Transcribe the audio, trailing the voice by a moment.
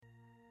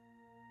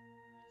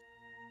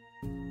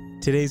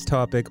Today's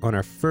topic on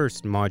our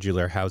first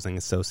Modular Housing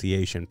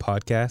Association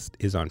podcast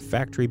is on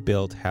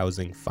factory-built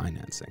housing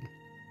financing.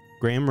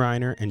 Graham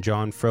Reiner and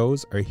John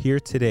Froese are here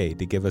today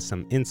to give us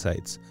some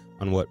insights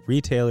on what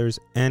retailers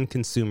and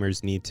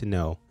consumers need to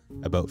know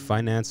about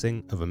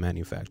financing of a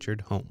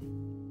manufactured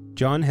home.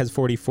 John has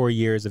 44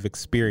 years of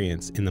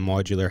experience in the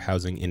modular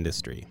housing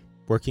industry,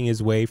 working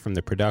his way from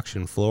the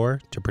production floor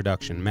to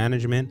production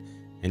management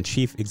and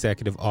chief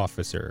executive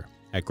officer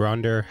at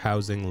Grandeur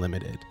Housing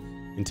Limited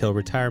until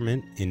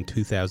retirement in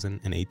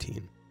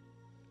 2018.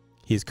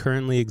 He is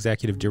currently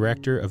executive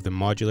director of the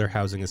Modular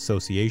Housing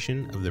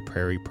Association of the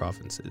Prairie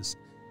Provinces,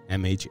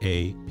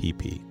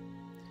 MHAPP.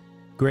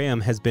 Graham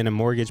has been a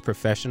mortgage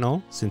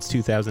professional since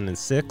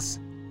 2006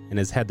 and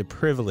has had the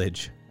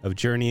privilege of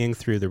journeying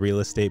through the real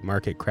estate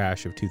market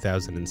crash of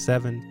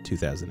 2007,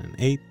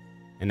 2008,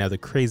 and now the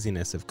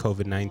craziness of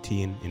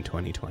COVID-19 in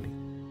 2020.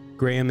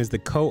 Graham is the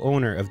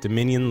co-owner of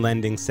Dominion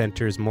Lending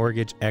Center's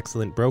Mortgage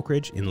Excellent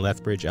Brokerage in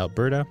Lethbridge,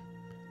 Alberta,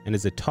 and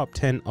is a top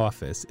 10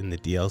 office in the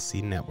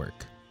DLC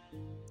network.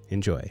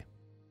 Enjoy.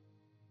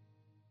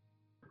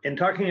 In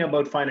talking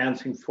about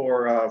financing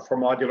for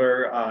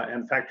modular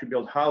and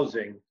factory-built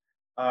housing,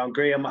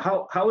 Graham,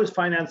 how is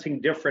financing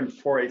different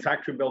for a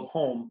factory-built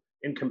home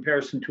in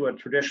comparison to a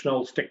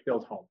traditional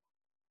stick-built home?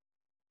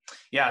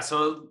 Yeah,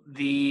 so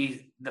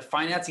the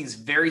financing is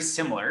very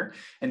similar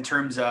in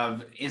terms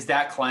of, is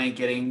that client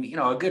getting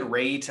a good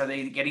rate? Are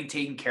they getting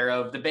taken care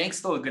of? The bank's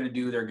still going to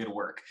do their good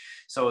work.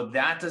 So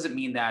that doesn't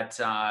mean that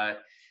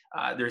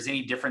there's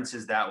any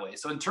differences that way.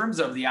 So in terms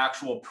of the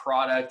actual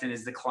product and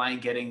is the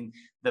client getting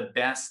the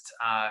best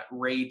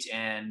rate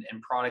and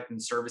product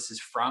and services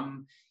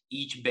from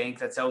each bank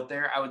that's out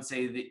there, I would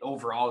say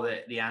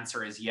the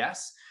answer is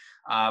yes.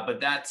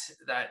 But that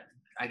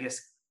I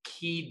guess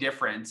key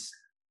difference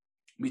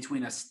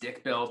between a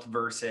stick built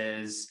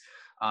versus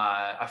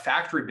a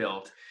factory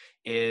built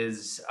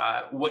is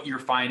what you're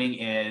finding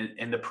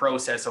in the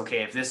process.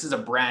 Okay, if this is a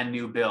brand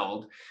new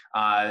build,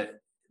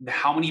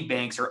 how many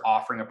banks are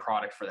offering a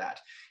product for that?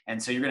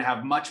 And so you're going to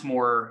have much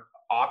more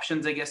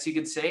options, I guess you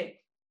could say.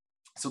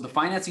 So the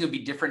financing would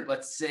be different,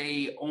 let's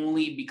say,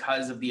 only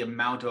because of the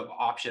amount of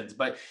options.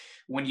 But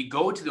when you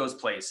go to those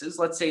places,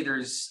 let's say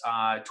there's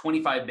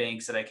 25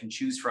 banks that I can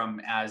choose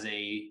from as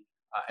a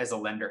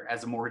lender,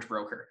 as a mortgage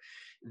broker.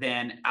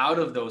 Then out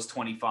of those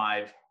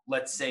 25,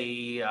 let's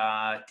say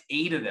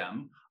 8 of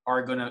them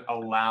are going to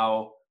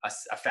allow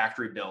a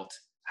factory built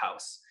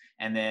house.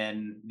 And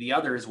then the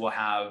others will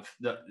have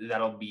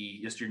that'll be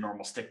just your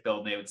normal stick build.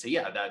 And they would say,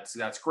 yeah,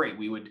 that's great.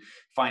 We would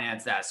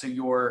finance that. So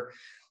your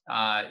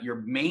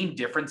main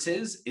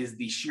differences is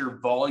the sheer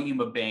volume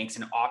of banks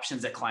and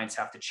options that clients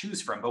have to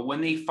choose from. But when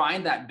they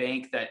find that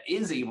bank that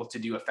is able to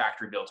do a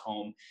factory built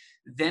home,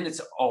 then it's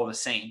all the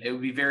same. It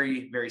would be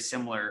very, very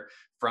similar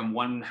from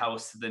one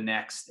house to the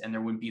next, and there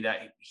wouldn't be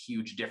that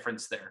huge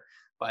difference there.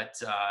 But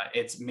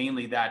it's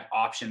mainly that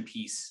option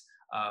piece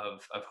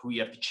of who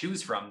you have to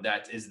choose from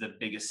that is the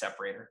biggest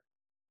separator.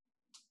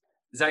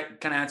 Does that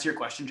kind of answer your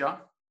question, John?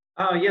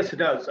 Yes, it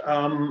does.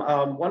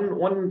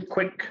 One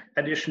quick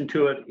addition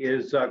to it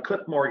is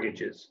clip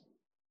mortgages.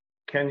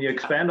 Can you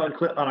expand on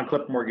a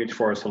clip mortgage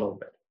for us a little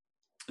bit?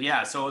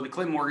 Yeah, so the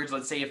clip mortgage,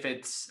 let's say if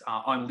it's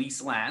on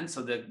leased land,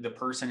 so the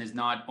person is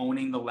not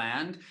owning the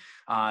land,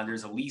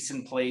 there's a lease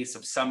in place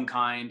of some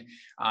kind,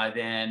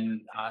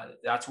 then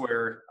that's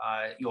where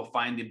you'll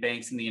find the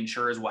banks and the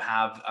insurers will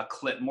have a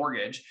clip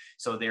mortgage.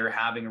 So they're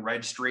having a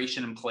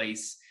registration in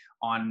place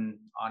on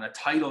a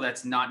title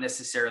that's not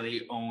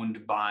necessarily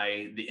owned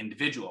by the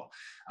individual.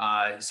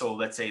 So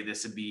let's say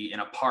this would be in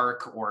a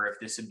park, or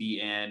if this would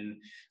be in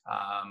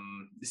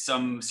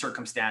some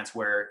circumstance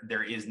where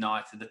there is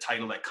not the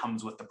title that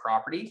comes with the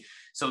property.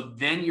 So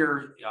then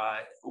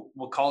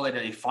we'll call it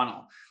a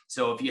funnel.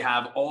 So if you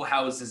have all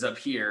houses up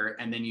here,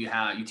 and then you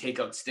take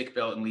out stick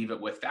built and leave it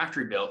with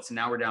factory built. So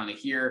now we're down to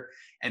here,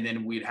 and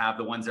then we'd have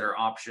the ones that are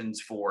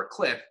options for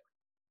clip.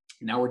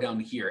 Now we're down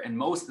to here. And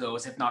most of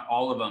those, if not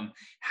all of them,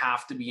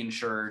 have to be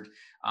insured.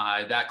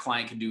 That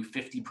client can do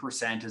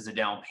 50% as a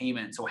down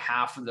payment. So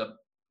half of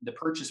the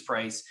purchase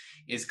price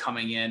is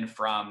coming in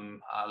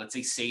from, let's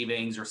say,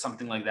 savings or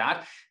something like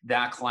that.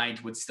 That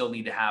client would still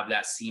need to have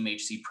that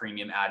CMHC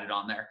premium added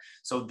on there.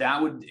 So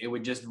it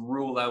would just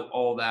rule out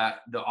all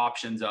the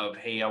options of,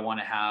 hey, I want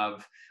to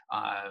have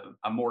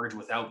a mortgage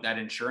without that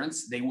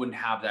insurance. They wouldn't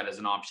have that as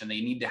an option.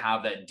 They need to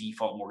have that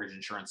default mortgage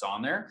insurance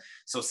on there.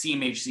 So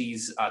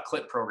CMHC's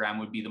CLIP program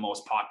would be the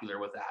most popular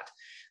with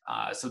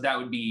that. So that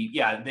would be,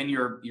 then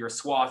your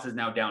swath is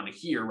now down to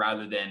here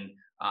rather than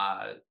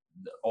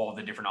all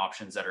the different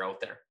options that are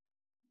out there.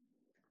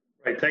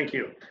 Right, thank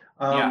you.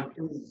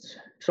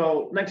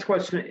 So next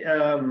question,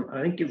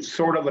 I think you've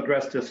sort of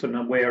addressed this in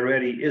a way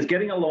already. Is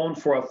getting a loan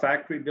for a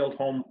factory-built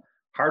home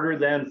harder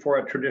than for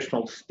a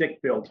traditional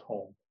stick-built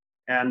home?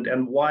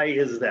 And why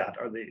is that?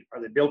 Are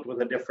they built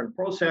with a different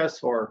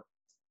process, or?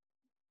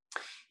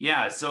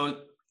 Yeah,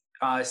 so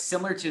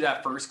similar to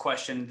that first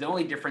question, the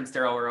only difference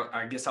there, or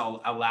I guess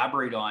I'll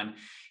elaborate on,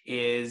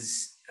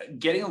 is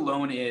getting a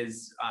loan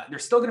is, they're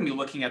still going to be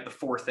looking at the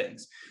four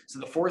things. So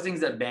the four things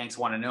that banks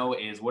want to know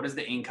is what is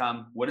the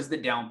income, what is the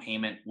down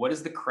payment, what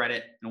is the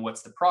credit, and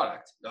what's the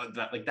product,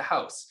 like the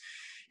house.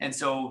 And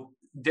so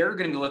they're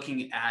going to be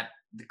looking at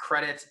the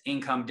credit,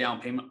 income, down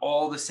payment,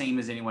 all the same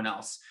as anyone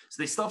else.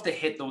 So they still have to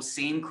hit those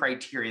same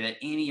criteria that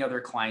any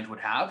other client would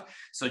have.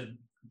 So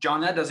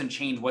John, that doesn't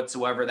change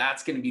whatsoever.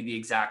 That's going to be the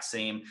exact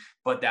same,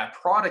 but that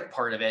product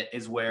part of it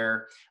is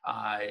where,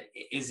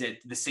 is it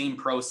the same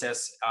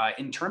process?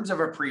 In terms of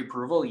a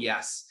pre-approval,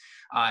 yes.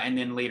 And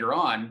then later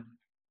on,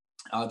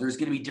 there's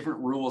going to be different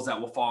rules that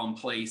will fall in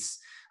place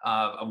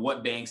of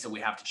what banks that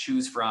we have to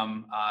choose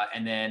from.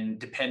 And then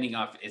depending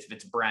on if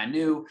it's brand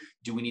new,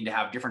 do we need to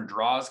have different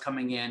draws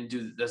coming in?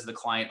 Does the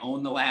client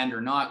own the land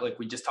or not? Like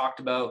we just talked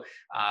about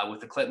with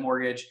the clip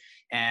mortgage.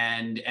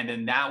 And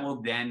then that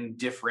will then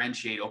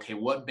differentiate, okay,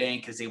 what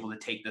bank is able to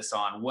take this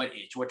on,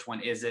 which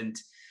one isn't.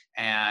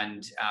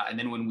 And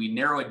then when we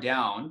narrow it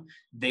down,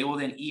 they will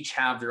then each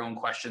have their own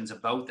questions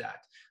about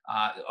that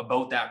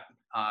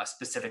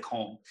specific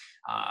home.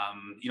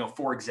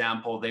 For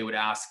example, they would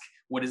ask,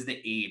 what is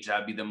the age?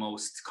 That'd be the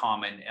most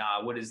common.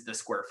 What is the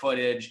square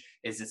footage?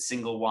 Is it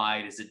single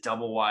wide? Is it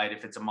double wide?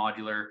 If it's a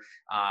modular,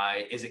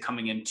 is it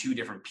coming in two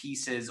different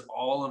pieces?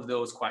 All of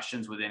those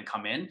questions would then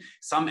come in.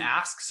 Some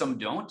ask, some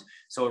don't.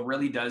 So it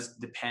really does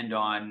depend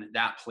on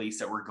that place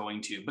that we're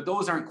going to. But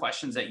those aren't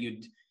questions that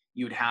you'd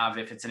have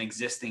if it's an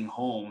existing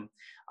home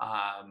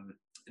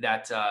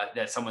that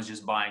someone's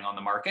just buying on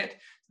the market.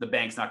 The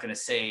bank's not going to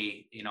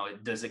say,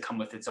 does it come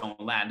with its own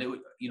land? It would,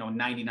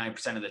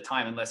 99% of the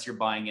time, unless you're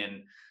buying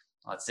in,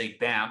 let's say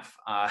Banff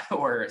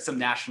or some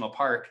national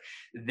park,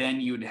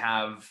 then you'd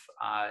have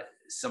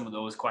some of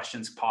those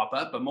questions pop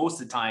up. But most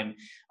of the time,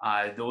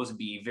 those would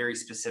be very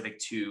specific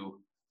to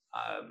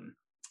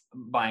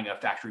buying a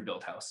factory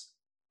built house.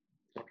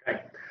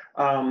 Okay,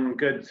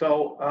 good.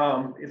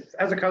 So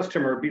as a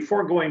customer,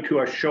 before going to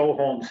a show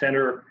home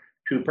center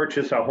to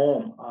purchase a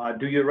home,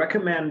 do you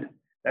recommend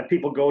that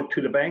people go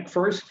to the bank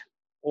first,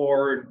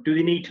 or do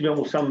they need to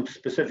know some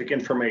specific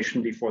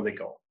information before they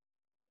go?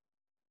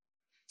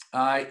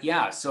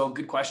 So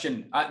good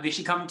question. They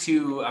should come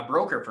to a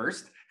broker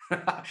first. They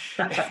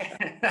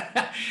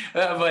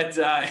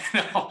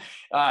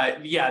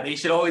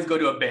should always go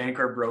to a bank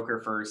or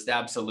broker first.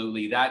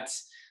 Absolutely. That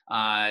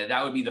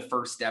would be the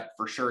first step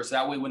for sure. So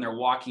that way, when they're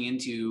walking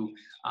into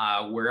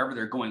wherever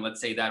they're going,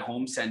 let's say that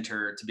home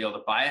center to be able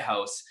to buy a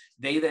house,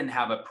 they then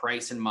have a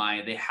price in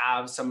mind. They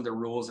have some of the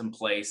rules in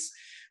place.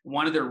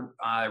 One of the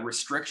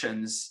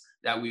restrictions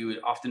that we would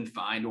often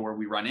find or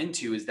we run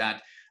into is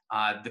that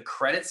the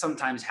credits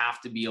sometimes have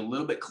to be a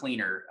little bit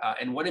cleaner.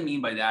 And what I mean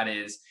by that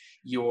is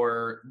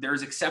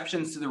there's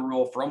exceptions to the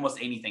rule for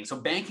almost anything. So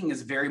banking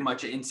is very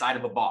much inside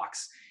of a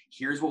box.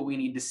 Here's what we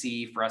need to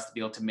see for us to be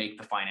able to make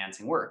the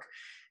financing work.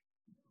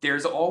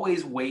 There's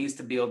always ways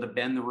to be able to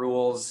bend the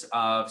rules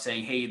of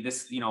saying, hey,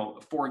 this,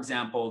 for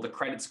example, the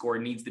credit score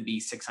needs to be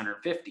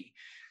 650.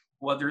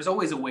 Well, there's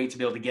always a way to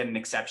be able to get an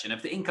exception.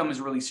 If the income is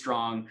really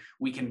strong,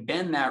 we can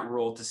bend that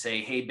rule to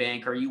say, hey,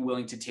 bank, are you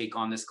willing to take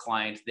on this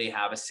client? They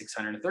have a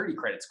 630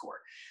 credit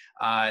score.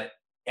 And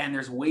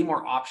there's way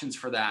more options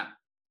for that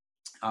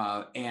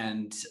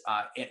in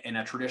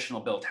a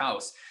traditional built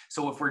house.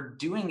 So if we're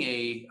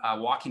doing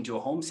walking to a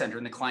home center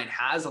and the client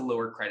has a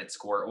lower credit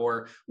score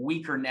or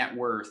weaker net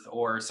worth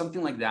or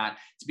something like that,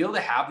 to be able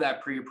to have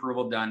that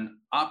pre-approval done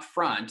up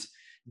front,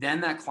 then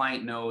that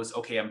client knows,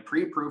 okay, I'm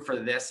pre-approved for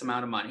this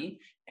amount of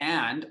money.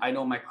 And I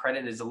know my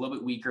credit is a little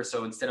bit weaker.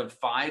 So instead of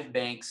 5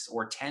 banks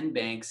or 10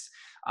 banks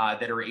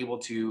that are able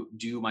to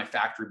do my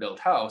factory built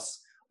house,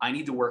 I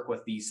need to work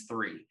with these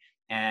 3.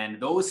 And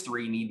those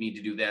 3 need me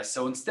to do this.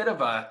 So instead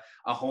of a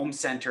home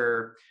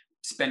center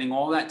spending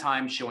all that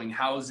time showing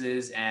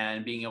houses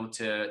and being able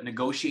to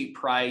negotiate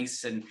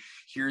price, and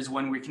here's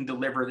when we can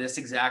deliver this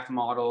exact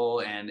model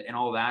and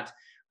all that,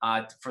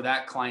 for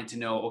that client to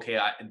know, okay,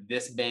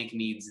 this bank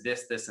needs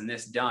this, this, and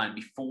this done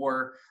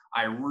before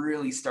I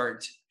really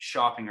start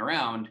shopping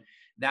around,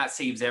 that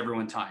saves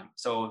everyone time.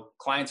 So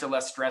clients are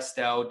less stressed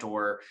out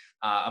or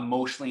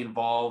emotionally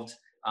involved.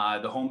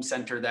 The home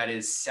center that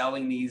is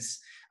selling these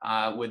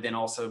would then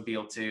also be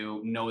able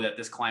to know that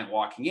this client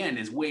walking in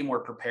is way more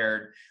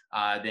prepared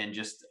than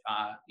just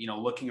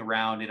looking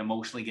around and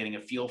emotionally getting a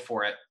feel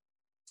for it.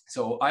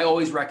 So I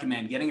always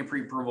recommend getting a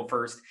pre-approval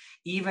first,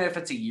 even if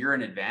it's a year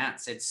in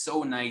advance. It's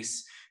so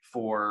nice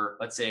for,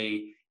 let's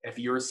say, if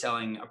you're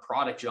selling a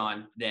product,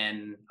 John,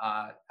 then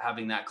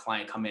having that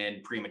client come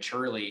in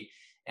prematurely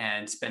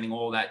and spending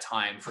all that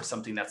time for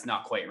something that's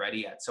not quite ready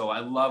yet. So I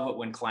love it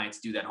when clients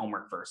do that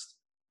homework first.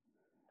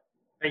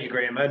 Thank you,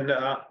 Graham. And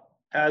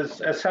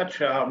as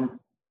such,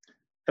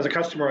 as a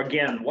customer,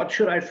 again, what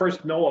should I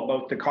first know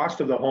about the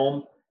cost of the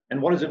home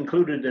and what is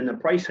included in the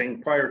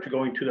pricing prior to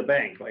going to the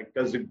bank? Like,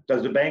 does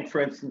the bank,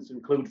 for instance,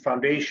 include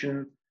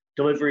foundation,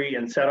 delivery,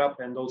 and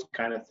setup, and those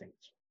kind of things?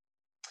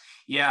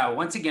 Yeah,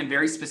 once again,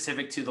 very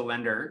specific to the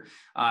lender.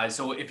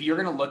 So if you're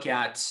going to look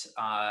at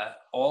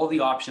all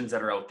the options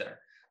that are out there,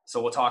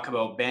 so we'll talk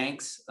about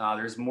banks,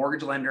 there's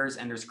mortgage lenders,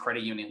 and there's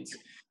credit unions.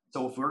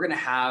 So if we're going to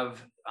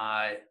have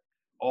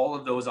all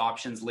of those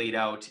options laid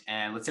out,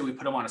 and let's say we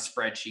put them on a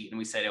spreadsheet and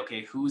we said,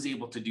 okay, who's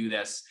able to do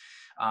this?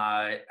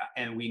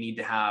 And we need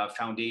to have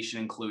foundation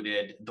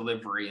included,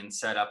 delivery and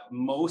setup.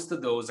 Most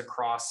of those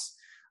across,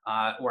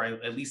 or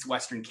at least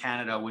Western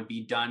Canada, would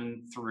be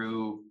done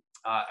through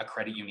a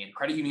credit union.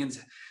 Credit unions,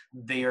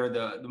 they are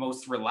the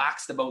most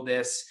relaxed about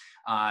this.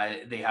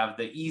 They have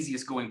the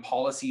easiest going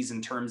policies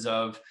in terms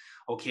of,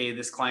 okay,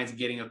 this client's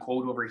getting a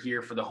quote over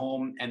here for the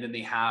home, and then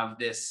they have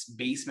this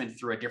basement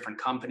through a different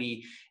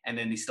company, and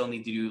then they still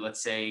need to do,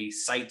 let's say,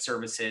 site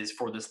services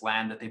for this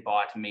land that they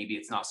bought, and maybe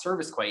it's not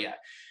serviced quite yet.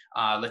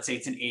 Let's say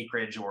it's an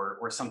acreage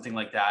or something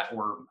like that,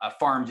 or a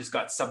farm just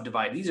got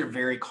subdivided. These are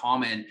very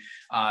common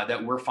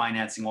that we're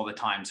financing all the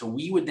time. So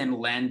we would then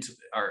lend,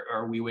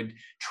 or we would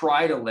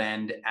try to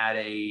lend at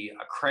a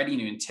credit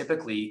union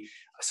typically,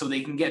 so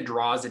they can get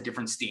draws at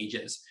different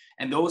stages.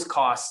 And those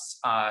costs,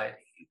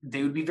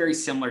 they would be very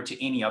similar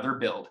to any other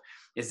build,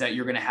 is that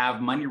you're going to have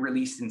money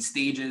released in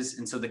stages.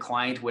 And so the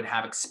client would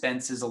have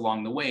expenses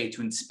along the way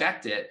to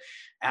inspect it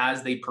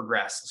as they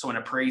progress. So an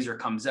appraiser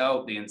comes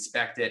out, they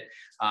inspect it,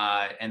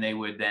 and they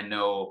would then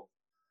know,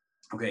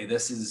 okay,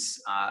 this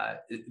is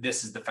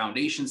the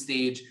foundation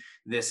stage.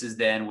 This is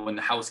then when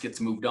the house gets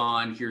moved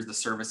on, here's the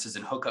services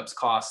and hookups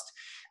cost.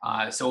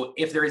 So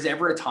if there is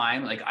ever a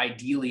time, like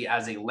ideally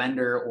as a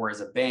lender or as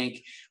a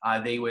bank,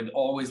 they would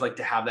always like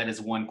to have that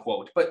as one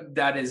quote, but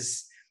that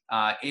is,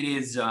 it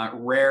is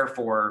rare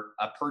for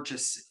a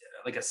purchase,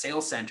 like a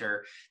sales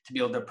center, to be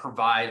able to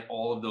provide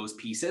all of those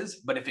pieces.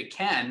 But if it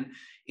can,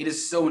 it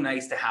is so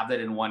nice to have that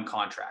in one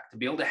contract, to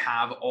be able to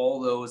have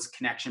all those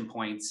connection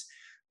points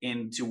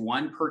into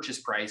one purchase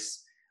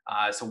price.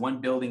 So one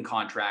building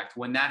contract.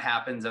 When that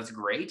happens, that's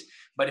great.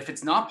 But if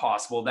it's not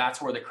possible,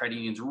 that's where the credit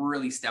unions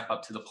really step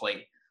up to the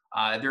plate.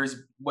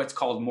 There's what's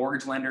called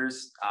mortgage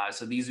lenders.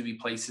 So these would be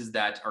places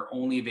that are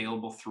only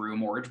available through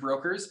mortgage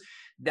brokers.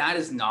 That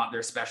is not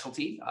their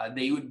specialty.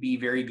 They would be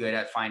very good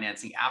at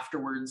financing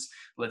afterwards.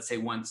 Let's say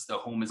once the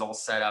home is all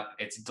set up,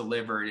 it's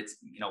delivered, it's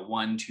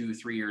 1, 2,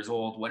 3 years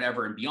old,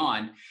 whatever and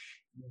beyond,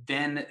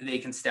 then they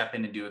can step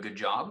in and do a good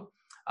job.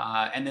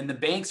 And then the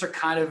banks are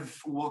kind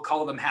of, we'll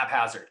call them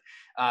haphazard.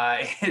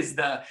 Is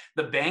the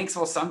banks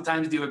will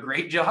sometimes do a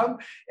great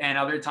job, and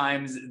other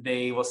times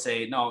they will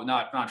say, no,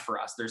 not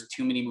for us. There's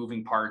too many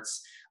moving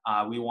parts.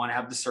 We want to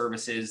have the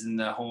services in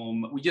the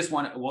home.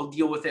 We'll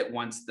deal with it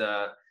once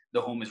the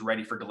home is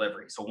ready for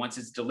delivery. So once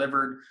it's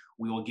delivered,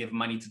 we will give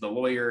money to the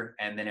lawyer,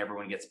 and then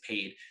everyone gets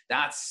paid.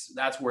 That's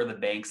where the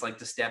banks like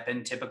to step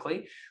in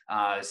typically.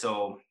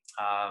 So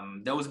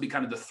those would be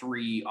kind of the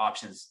three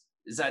options.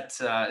 Does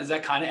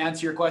that kind of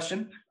answer your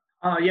question?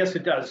 Yes,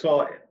 it does.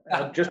 So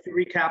just to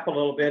recap a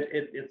little bit,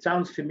 it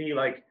sounds to me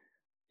like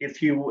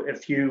if you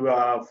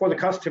for the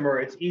customer,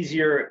 it's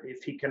easier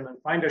if he can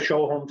find a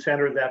show home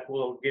center that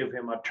will give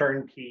him a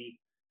turnkey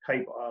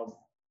type of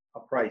a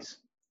price.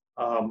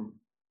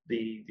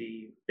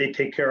 They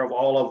take care of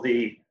all of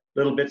the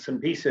little bits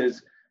and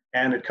pieces,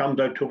 and it comes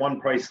out to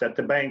one price that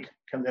the bank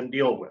can then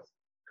deal with.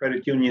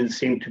 Credit unions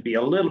seem to be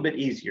a little bit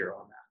easier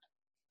on that.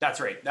 That's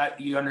right.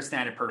 That you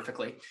understand it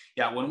perfectly.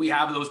 Yeah, when we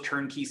have those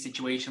turnkey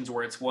situations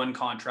where it's one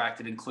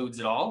contract, it includes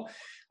it all.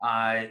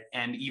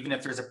 And even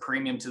if there's a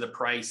premium to the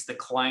price, the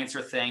clients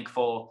are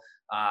thankful,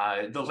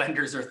 the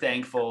lenders are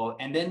thankful,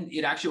 and then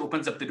it actually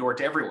opens up the door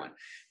to everyone.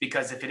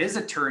 Because if it is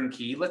a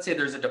turnkey, let's say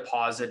there's a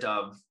deposit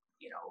of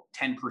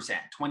 10%,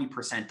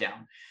 20%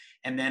 down,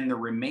 and then the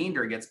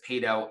remainder gets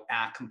paid out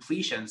at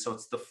completion. So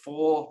it's the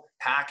full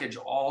package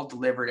all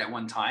delivered at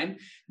one time.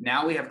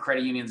 Now we have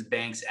credit unions,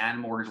 banks, and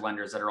mortgage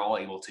lenders that are all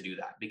able to do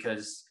that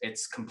because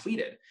it's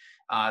completed.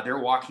 They're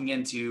walking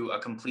into a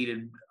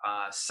completed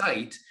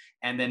site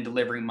and then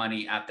delivering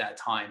money at that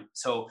time.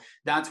 So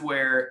that's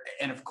where,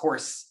 and of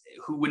course,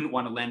 who wouldn't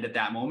want to lend at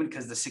that moment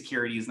because the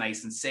security is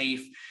nice and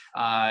safe.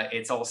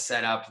 It's all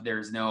set up.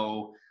 There's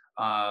no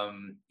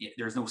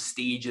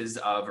stages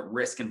of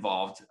risk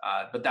involved,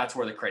 but that's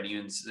where the credit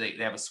unions, they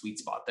have a sweet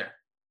spot there.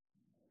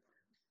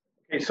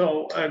 Okay,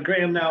 so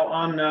Graham, now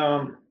on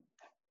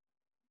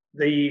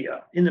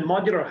in the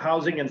modular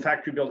housing and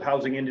factory built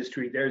housing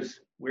industry,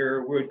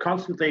 we're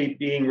constantly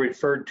being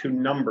referred to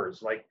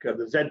numbers like the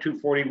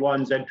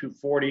Z241,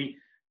 Z240,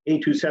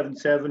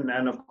 A277,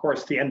 and of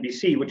course the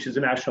NBC, which is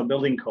the National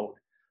Building Code.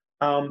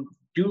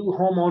 Do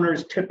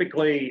homeowners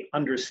typically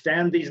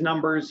understand these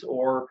numbers,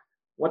 or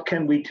what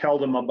can we tell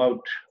them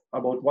about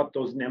what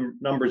those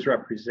numbers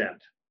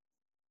represent?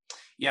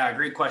 Yeah,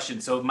 great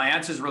question. So my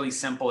answer is really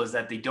simple, is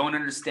that they don't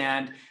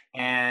understand,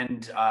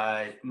 and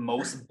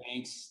most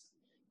banks,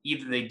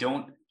 either they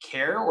don't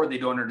care or they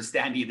don't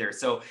understand either.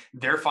 So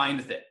they're fine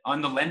with it.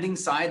 On the lending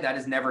side, that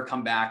has never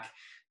come back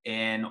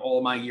in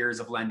all my years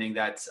of lending.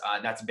 That's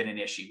been an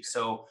issue.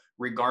 So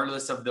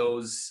regardless of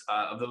those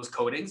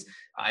codings,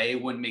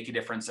 it wouldn't make a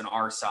difference on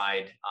our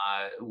side.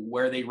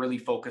 Where they really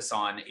focus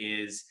on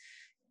is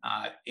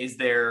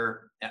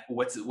there,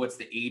 what's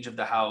the age of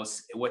the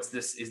house?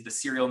 Is the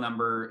serial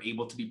number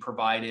able to be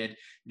provided?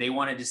 They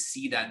wanted to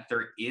see that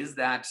there is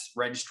that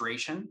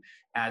registration,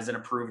 as an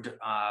approved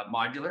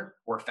modular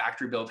or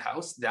factory built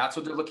house. That's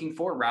what they're looking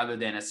for rather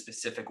than a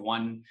specific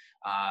one.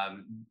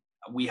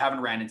 We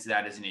haven't ran into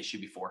that as an issue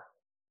before.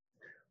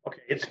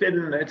 Okay, it's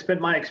been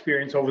my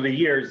experience over the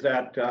years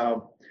that,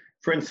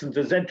 for instance,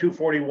 the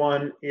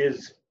Z241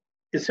 is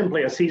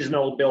simply a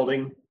seasonal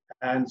building,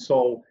 and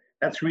so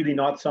that's really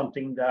not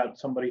something that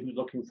somebody who's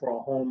looking for a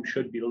home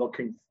should be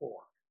looking for.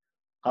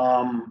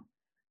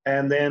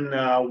 And then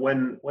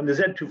when the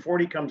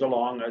Z240 comes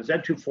along,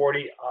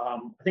 Z240, I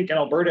think in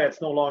Alberta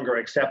it's no longer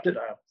accepted.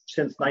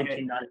 Since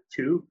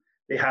 1992,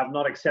 they have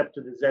not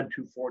accepted the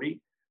Z240.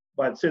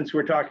 But since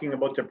we're talking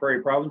about the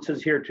prairie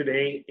provinces here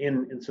today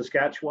in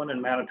Saskatchewan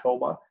and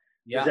Manitoba,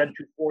 the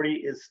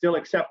Z240 is still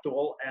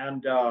acceptable,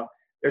 and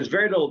there's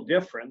very little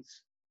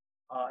difference.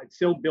 It's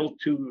still built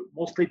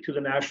mostly to the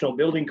National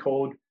Building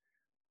Code,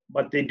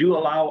 but they do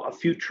allow a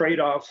few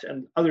trade-offs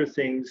and other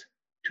things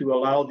to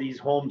allow these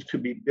homes to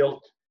be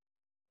built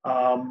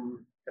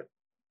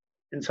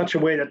in such a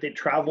way that they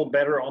travel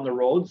better on the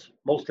roads,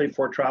 mostly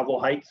for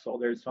travel heights. So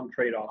there's some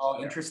trade-offs.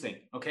 Oh, interesting.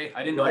 Okay,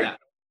 I didn't know that.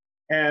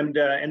 And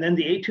then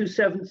the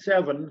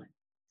A277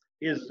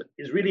 is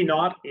really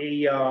not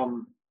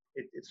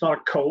it's not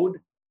a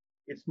code.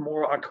 It's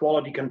more a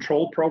quality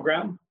control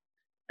program.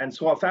 And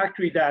so a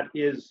factory that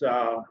is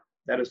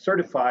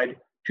certified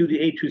to the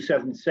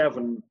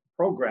A277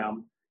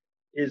 program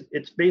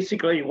it's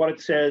basically what it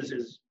says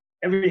is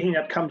everything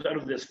that comes out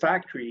of this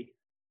factory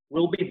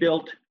will be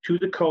built to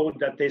the code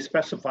that they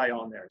specify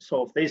on there.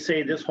 So if they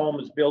say this home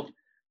is built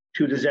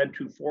to the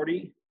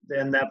Z240,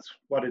 then that's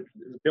what it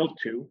is built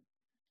to.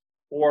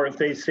 Or if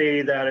they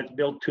say that it's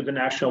built to the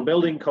National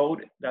Building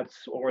Code,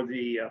 or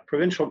the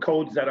provincial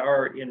codes that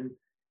are in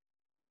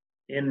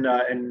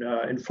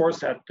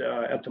force at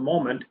the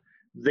moment,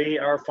 they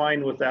are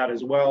fine with that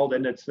as well.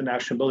 Then it's the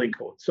National Building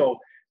Code. So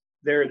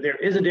there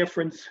is a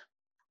difference.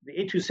 The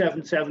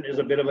A277 is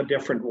a bit of a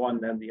different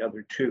one than the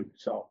other two.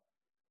 So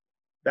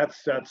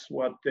that's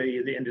what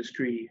the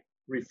industry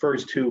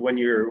refers to when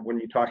you're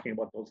talking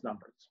about those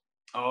numbers.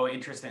 Oh,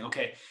 interesting.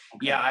 Okay.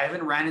 Yeah, I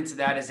haven't ran into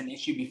that as an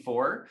issue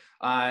before.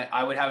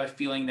 I would have a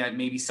feeling that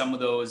maybe some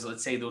of those,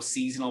 let's say those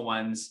seasonal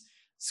ones,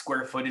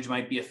 square footage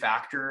might be a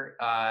factor,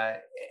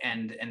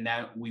 and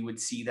that we would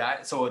see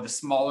that. So the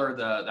smaller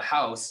the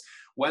house,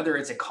 whether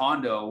it's a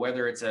condo,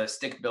 whether it's a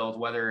stick build,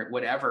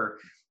 whatever,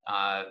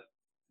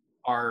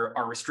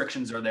 our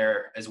restrictions are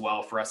there as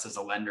well for us as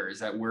a lender, is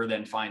that we're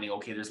then finding,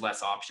 okay, there's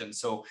less options.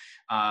 So,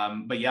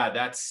 but yeah,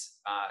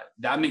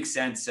 that makes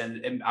sense.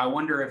 And I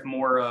wonder if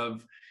more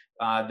of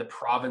the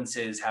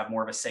provinces have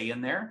more of a say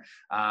in there,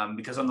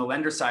 because on the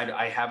lender side,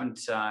 I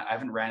haven't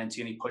ran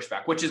into any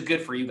pushback, which is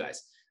good for you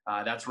guys.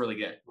 That's really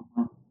good.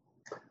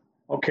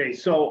 Okay,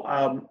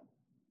 so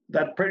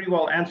that pretty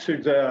well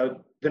answered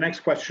the next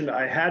question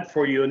I had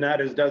for you, and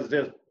that is, does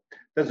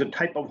the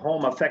type of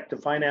home affect the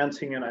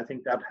financing? And I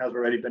think that has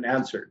already been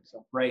answered.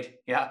 So. Right.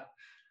 Yeah.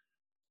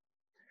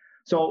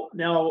 So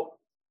now,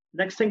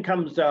 next thing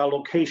comes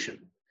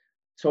location.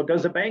 So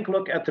does the bank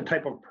look at the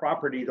type of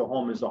property the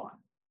home is on?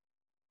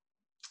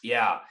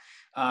 Yeah,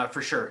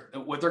 for sure.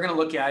 What they're going to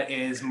look at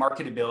is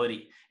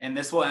marketability. And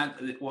this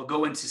we'll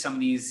go into some of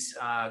these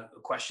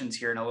questions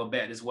here in a little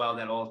bit as well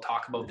that will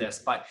talk about this.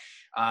 But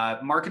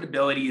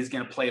marketability is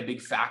going to play a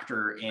big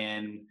factor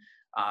in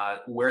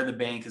where the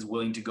bank is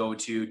willing to go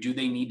to. Do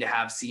they need to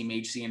have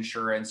CMHC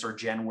insurance or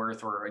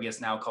Genworth, or I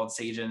guess now called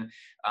Sagen,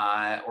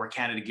 or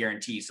Canada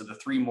Guarantee? So the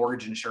three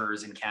mortgage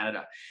insurers in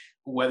Canada,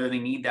 whether they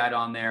need that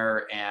on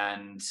there,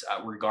 and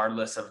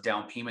regardless of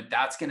down payment,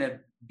 that's going to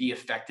be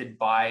affected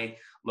by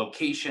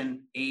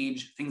location,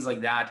 age, things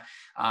like that.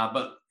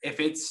 But if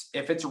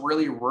it's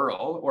really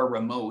rural or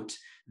remote,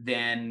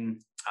 then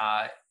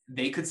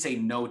they could say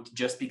no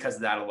just because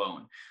of that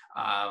alone.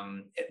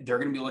 They're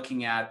going to be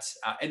looking at,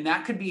 and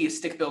that could be a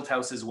stick-built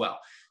house as well.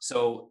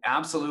 So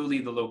absolutely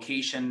the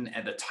location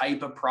and the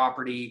type of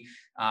property.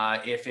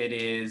 If it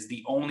is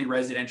the only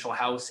residential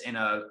house in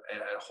a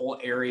whole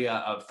area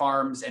of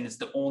farms and it's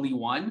the only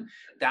one,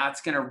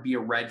 that's going to be a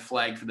red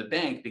flag for the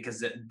bank,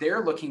 because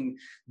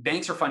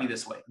banks are funny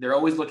this way. They're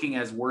always looking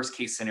as worst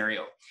case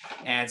scenario.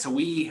 And so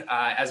we,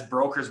 as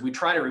brokers, we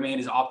try to remain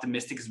as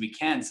optimistic as we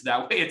can. So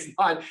that way it's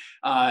not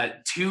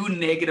two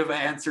negative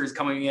answers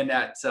coming in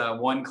at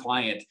one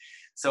client.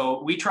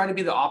 So we try to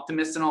be the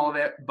optimist in all of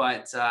it,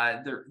 but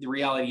the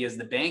reality is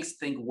the banks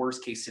think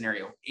worst case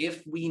scenario.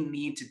 If we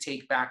need to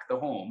take back the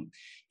home,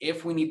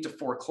 if we need to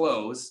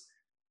foreclose,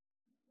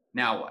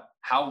 now what?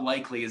 How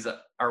likely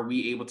are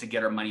we able to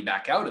get our money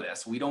back out of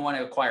this? We don't want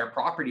to acquire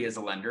property as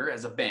a lender,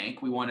 as a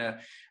bank. We want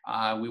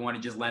to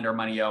just lend our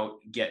money out,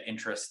 get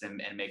interest,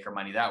 and make our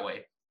money that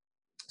way.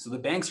 So the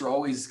banks are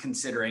always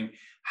considering,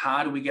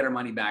 how do we get our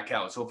money back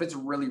out? So if it's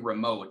really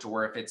remote,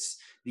 or if it's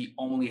the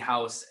only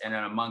house and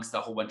amongst a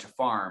whole bunch of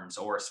farms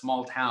or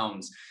small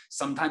towns,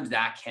 sometimes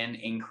that can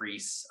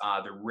increase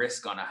the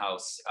risk on a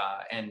house.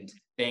 And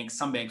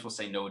some banks will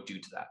say no due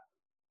to that.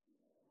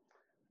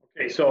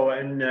 Okay, so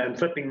and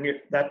flipping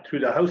that to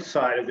the house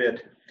side of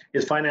it,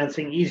 is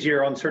financing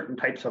easier on certain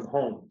types of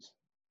homes?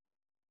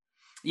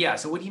 Yeah.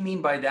 So what do you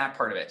mean by that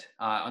part of it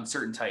on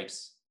certain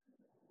types?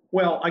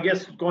 Well, I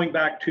guess going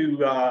back to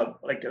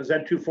like a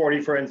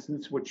Z240, for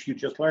instance, which you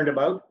just learned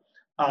about,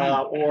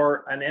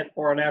 or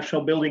a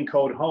National Building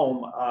Code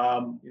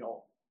home,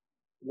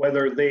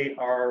 whether they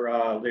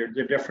are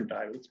they're different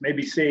items.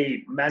 Maybe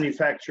say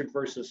manufactured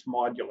versus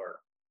modular.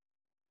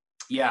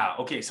 Yeah.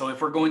 Okay. So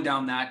if we're going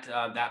down that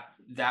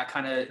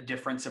kind of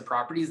difference of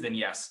properties, then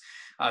yes.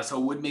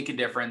 So it would make a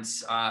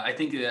difference. I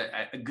think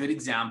a good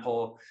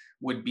example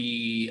would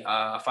be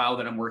a file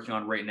that I'm working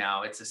on right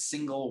now. It's a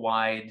single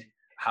wide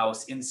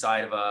house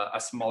inside of a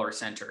smaller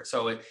center.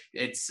 So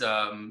it's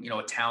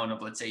a town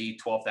of, let's say,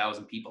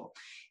 12,000 people,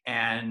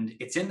 and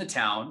it's in the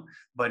town,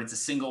 but it's a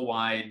single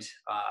wide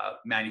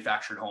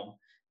manufactured home.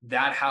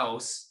 That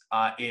house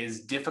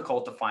is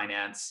difficult to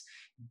finance,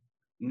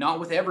 not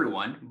with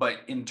everyone, but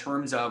in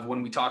terms of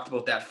when we talked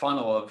about that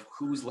funnel of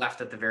who's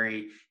left at the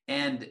very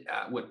end,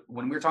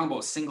 when we were talking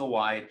about single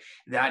wide,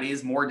 that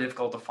is more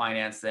difficult to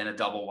finance than a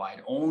double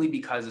wide, only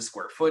because of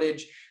square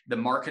footage. The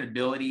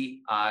marketability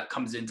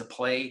comes into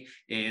play.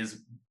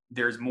 Is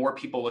there's more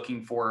people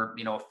looking for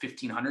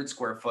 1,500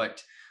 square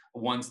foot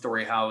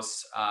one-story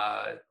house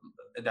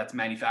that's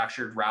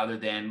manufactured rather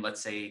than, let's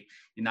say,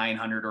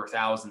 900 or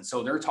 1,000.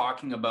 So they're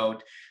talking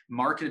about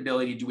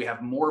marketability. Do we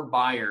have more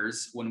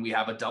buyers when we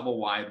have a double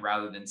wide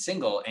rather than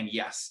single? And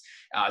yes,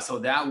 so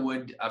that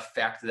would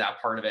affect that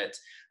part of it.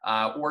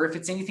 Or if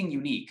it's anything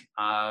unique.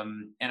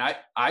 And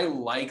I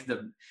like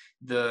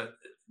the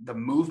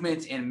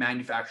movement in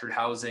manufactured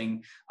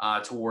housing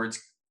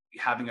towards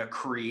having a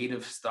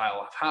creative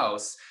style of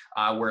house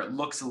where it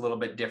looks a little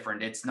bit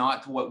different. It's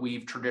not what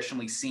we've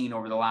traditionally seen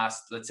over the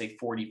last, let's say,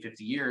 40,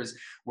 50 years.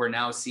 We're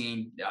now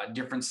seeing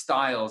different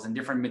styles and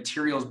different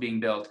materials being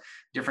built,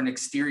 different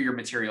exterior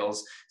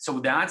materials. So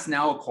that's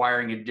now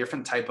acquiring a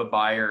different type of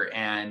buyer.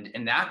 And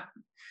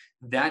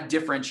that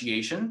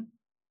differentiation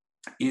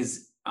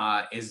is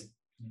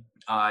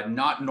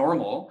not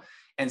normal.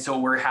 And so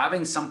we're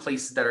having some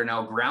places that are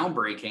now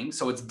groundbreaking.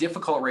 So it's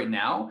difficult right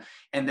now.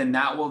 And then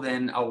that will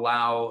then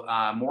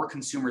allow more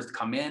consumers to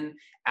come in.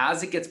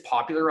 As it gets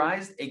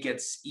popularized, it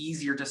gets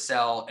easier to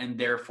sell. And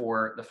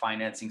therefore the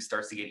financing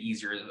starts to get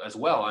easier as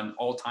well on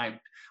all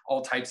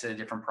types of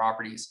different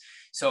properties.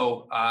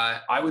 So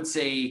I would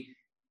say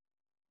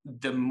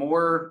the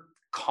more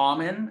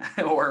common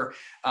or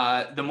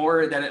the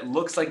more that it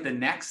looks like the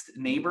next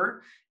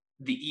neighbor,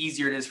 the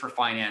easier it is for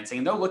financing.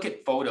 And they'll look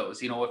at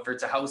photos, if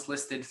it's a house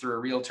listed through a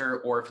realtor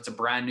or if it's a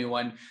brand new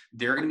one,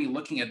 they're going to be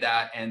looking at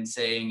that and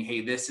saying,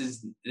 hey, this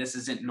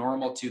isn't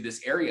normal to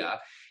this area.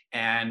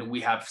 And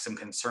we have some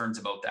concerns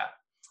about that.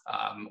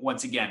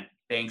 Once again,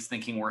 banks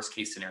thinking worst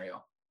case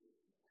scenario.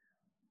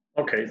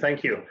 Okay,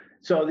 thank you.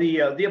 So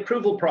the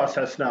approval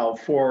process now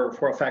for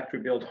a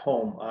factory built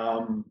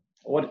home,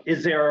 what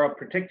is there a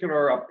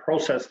particular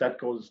process that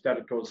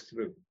it goes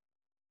through?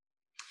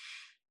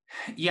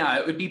 Yeah,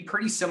 it would be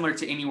pretty similar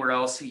to anywhere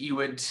else. You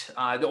would,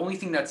 the only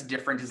thing that's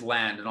different is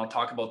land, and I'll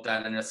talk about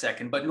that in a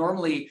second. But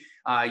normally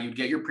you'd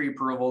get your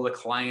pre-approval, the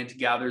client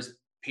gathers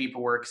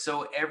paperwork.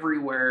 So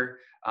everywhere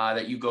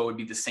that you go would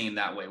be the same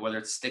that way, whether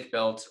it's stick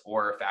built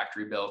or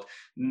factory built,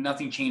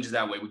 nothing changes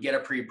that way. We get a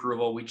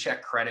pre-approval, we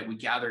check credit, we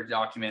gather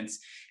documents,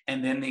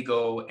 and then they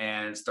go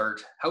and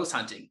start house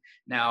hunting.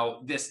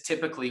 Now, this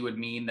typically would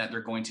mean that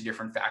they're going to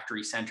different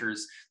factory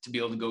centers to be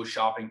able to go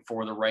shopping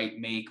for the right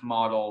make,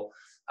 model,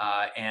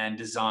 and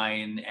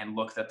design and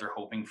look that they're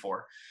hoping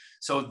for.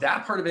 So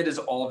that part of it is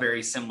all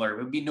very similar. It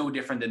would be no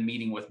different than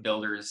meeting with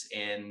builders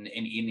in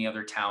any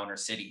other town or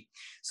city.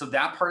 So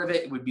that part of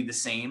it would be the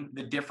same.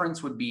 The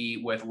difference would be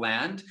with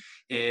land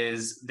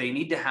is they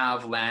need to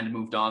have land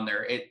moved on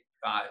there.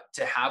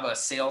 To have a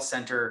sales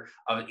center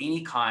of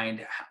any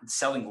kind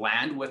selling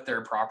land with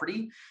their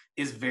property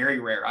is very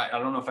rare. I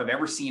don't know if I've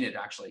ever seen it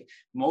actually.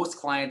 Most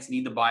clients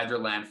need to buy their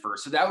land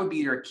first. So that would be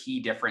your key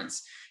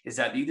difference, is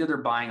that either they're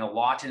buying a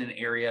lot in an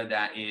area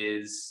that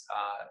is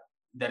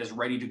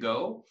ready to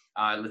go,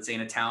 let's say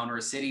in a town or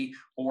a city,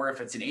 or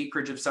if it's an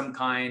acreage of some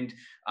kind,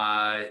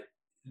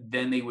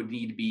 then they would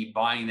need to be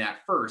buying that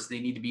first. They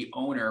need to be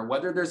owner,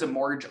 whether there's a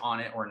mortgage on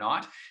it or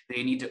not,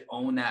 they need to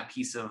own that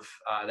piece of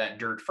that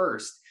dirt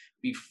first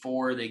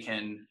before they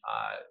can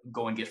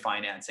go and get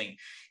financing.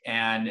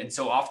 And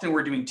so often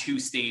we're doing 2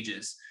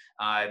 stages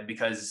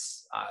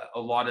because a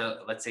lot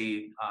of, let's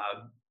say,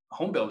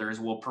 home builders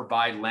will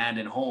provide land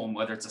and home,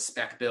 whether it's a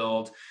spec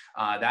build,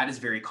 that is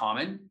very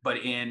common, but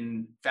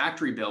in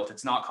factory built,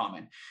 it's not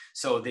common.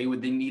 So they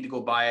need to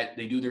go buy it.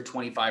 They do their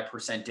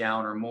 25%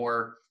 down or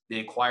more. They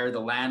acquire the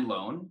land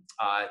loan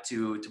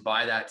to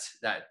buy that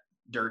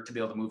dirt to be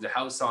able to move the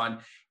house on.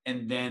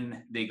 And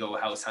then they go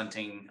house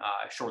hunting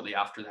shortly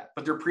after that.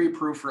 But they're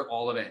pre-approved for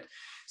all of it.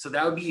 So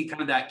that would be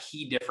kind of that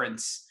key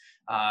difference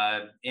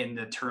in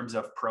the terms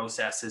of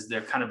processes.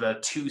 They're kind of a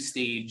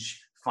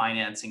 2-stage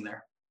financing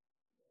there.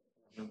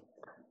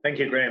 Thank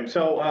you, Graham.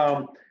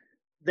 So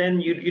then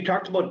you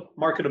talked about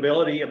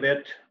marketability a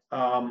bit,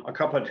 a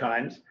couple of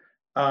times.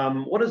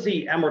 What does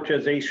the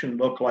amortization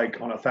look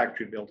like on a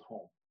factory built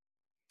home?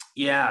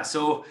 Yeah,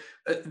 so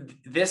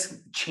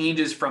this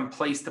changes from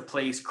place to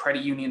place,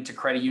 credit union to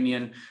credit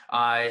union,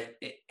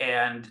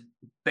 and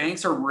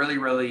banks are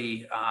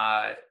really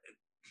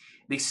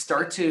they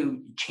start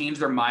to change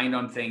their mind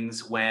on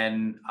things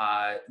when,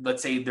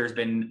 let's say there's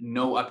been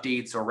no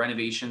updates or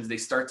renovations. They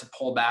start to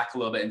pull back a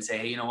little bit and say,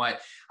 hey, you know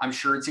what? I'm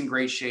sure it's in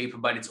great shape,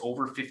 but it's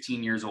over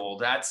 15 years old.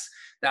 That's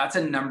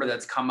a number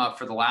that's come up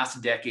for the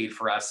last decade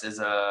for us as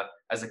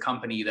a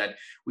company, that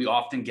we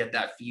often get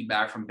that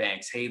feedback from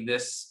banks. Hey,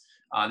 this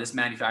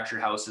manufactured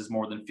house is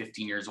more than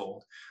 15 years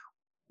old.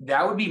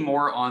 That would be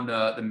more on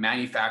the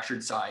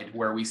manufactured side,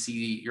 where we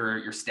see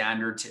your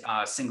standard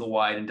single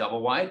wide and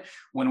double wide.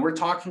 When we're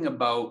talking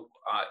about,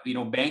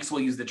 banks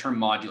will use the term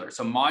modular.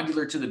 So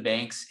modular to the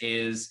banks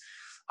is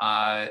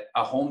a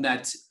home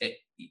that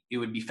it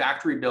would be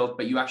factory built,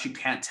 but you actually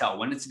can't tell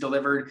when it's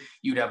delivered.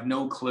 You'd have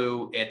no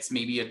clue. It's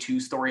maybe a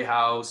 2-story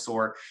house,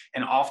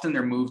 and often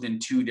they're moved in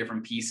 2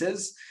 different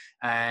pieces.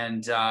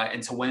 And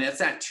so when it's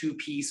that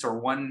 2-piece or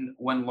one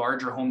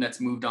larger home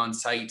that's moved on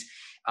site,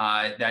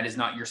 that is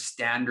not your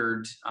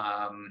standard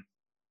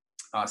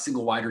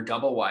single wide or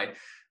double wide,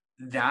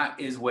 that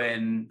is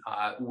when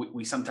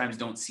we sometimes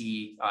don't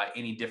see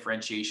any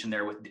differentiation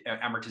there with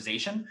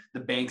amortization. The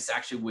banks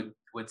actually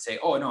would say,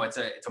 oh no, it's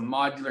a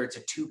modular, it's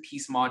a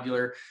 2-piece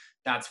modular,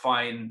 that's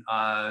fine.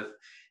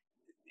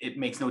 It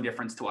makes no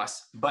difference to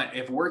us. But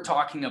if we're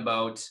talking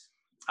about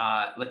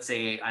let's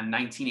say a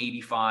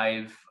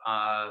 1985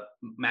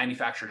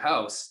 manufactured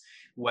house,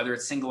 whether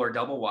it's single or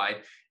double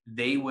wide,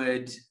 they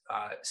would,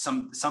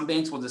 some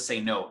banks will just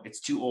say, no, it's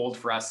too old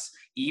for us.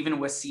 Even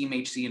with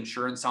CMHC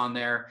insurance on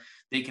there,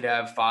 they could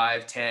have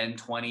 5, 10,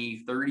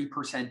 20,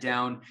 30%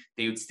 down.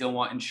 They would still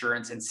want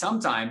insurance. And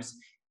sometimes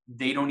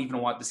they don't even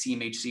want the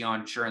CMHC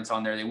on insurance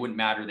on there. They wouldn't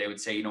matter. They would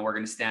say, we're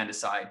going to stand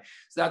aside.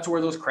 So that's where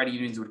those credit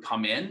unions would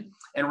come in.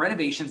 And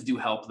renovations do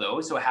help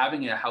though. So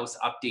having a house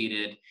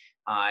updated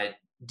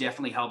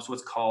definitely helps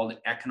what's called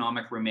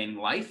economic remaining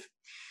life.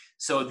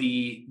 So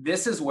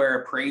this is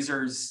where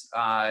appraisers,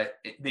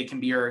 they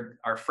can be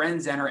our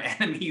friends and our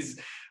enemies.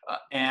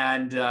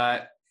 And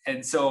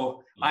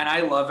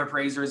I love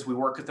appraisers. We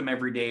work with them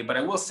every day. But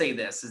I will say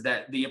this, is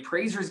that the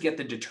appraisers get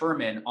to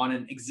determine on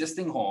an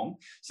existing home.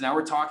 So now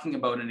we're talking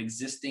about an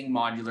existing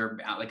modular,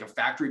 like a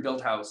factory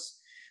built house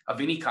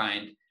of any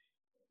kind.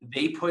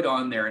 They put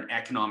on there an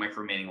economic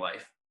remaining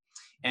life.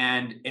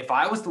 And if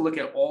I was to look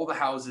at all the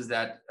houses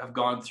that have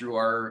gone through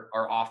our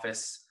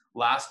office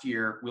last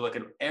year, we look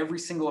at every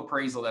single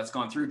appraisal that's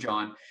gone through,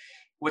 John.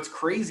 What's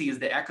crazy is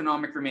the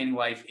economic remaining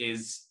life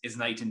is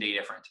night and day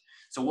different.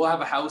 So we'll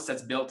have a house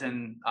that's built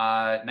in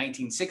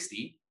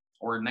 1960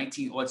 or let's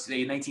say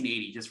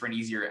 1980, just for an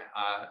easier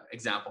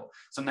example.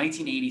 So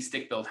 1980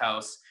 stick-built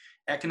house,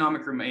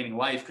 economic remaining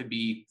life could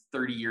be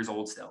 30 years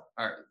old still,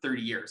 or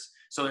 30 years.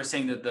 So they're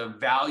saying that the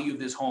value of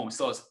this home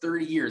still has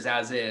 30 years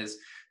as is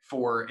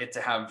for it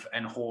to have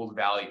and hold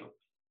value.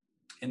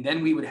 And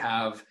then we would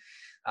have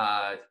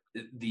a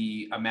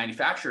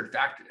manufactured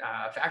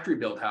factory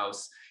built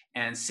house,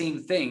 and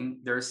same thing,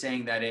 they're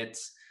saying that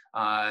it's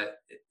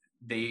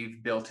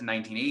they've built in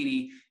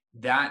 1980.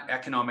 That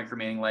economic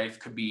remaining life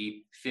could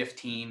be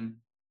 15,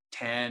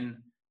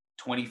 10,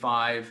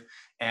 25,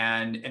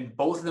 and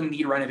both of them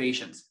need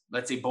renovations.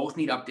 Let's say both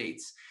need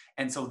updates.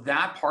 And so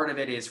that part of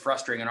it is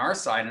frustrating on our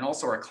side and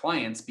also our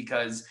clients,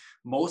 because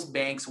most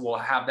banks will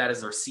have that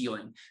as their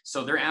ceiling.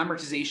 So their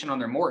amortization on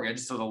their mortgage,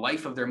 so the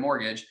life of their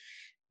mortgage,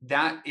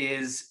 that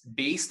is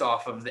based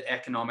off of the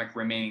economic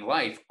remaining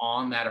life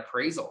on that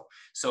appraisal.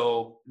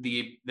 So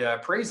the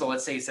appraisal,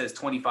 let's say it says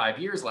 25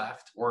 years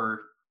left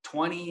or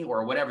 20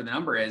 or whatever the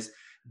number is,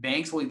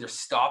 banks will either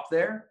stop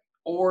there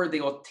or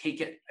they will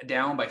take it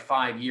down by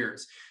 5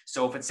 years.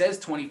 So if it says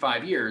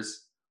 25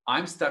 years,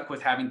 I'm stuck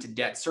with having to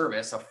debt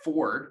service,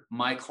 afford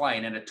my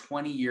client at a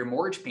 20-year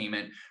mortgage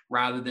payment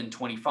rather than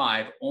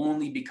 25,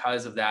 only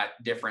because of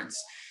that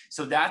difference.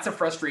 So that's a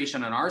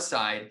frustration on our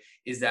side,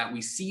 is that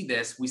we see 2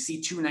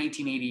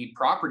 1980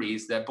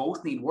 properties that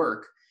both need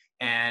work,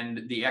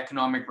 and the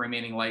economic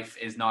remaining life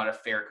is not a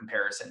fair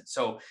comparison.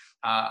 So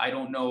I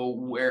don't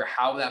know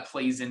how that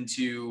plays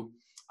into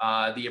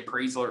the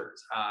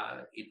appraisers.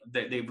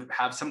 They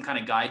have some kind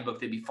of guidebook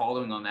they'd be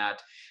following on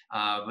that.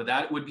 But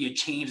that would be a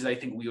change that I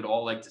think we would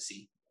all like to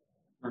see.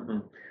 Mm-hmm.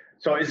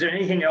 So is there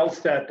anything else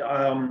that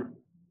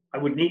I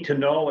would need to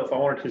know if I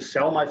wanted to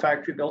sell my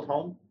factory built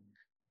home?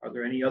 Are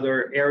there any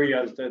other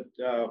areas that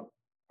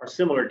are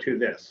similar to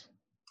this?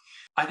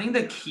 I think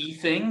the key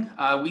thing,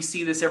 we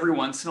see this every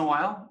once in a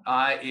while,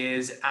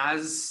 is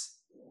as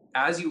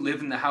you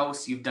live in the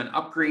house, you've done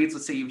upgrades.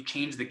 Let's say you've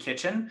changed the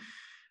kitchen.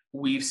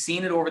 We've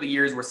seen it over the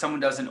years where someone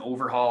does an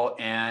overhaul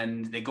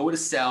and they go to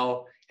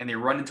sell and they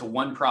run into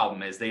one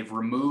problem, is they've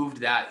removed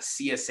that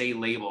CSA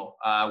label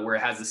where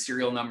it has the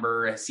serial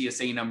number, a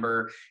CSA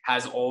number,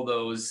 has all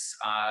those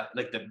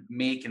like the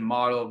make and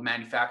model of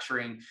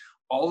manufacturing,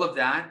 all of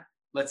that,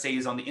 let's say,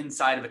 is on the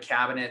inside of a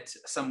cabinet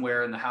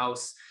somewhere in the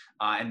house,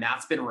 and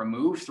that's been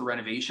removed through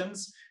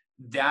renovations.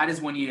 That is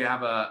when you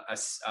have a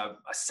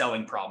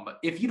selling problem. But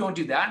if you don't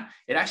do that,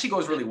 it actually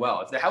goes really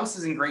well. If the house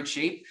is in great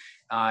shape,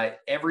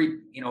 Every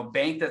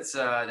bank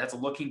that's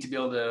looking to be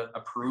able to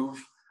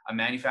approve a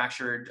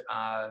manufactured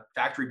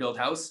factory built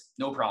house,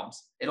 no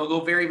problems. It'll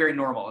go very, very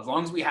normal. As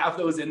long as we have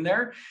those in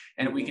there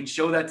and we can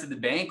show that to the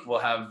bank, we'll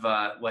have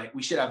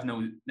we should have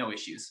no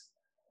issues.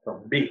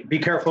 So be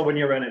careful when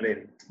you're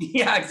renovating.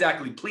 Yeah,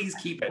 exactly. Please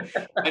keep it.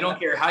 I don't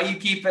care how you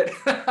keep it.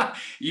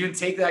 You can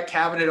take that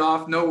cabinet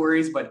off, no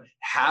worries, but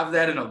have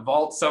that in a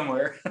vault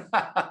somewhere.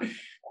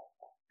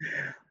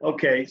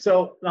 Okay,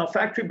 so now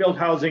factory built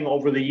housing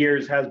over the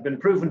years has been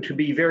proven to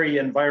be very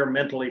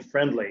environmentally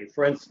friendly.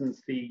 For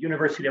instance, the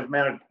University of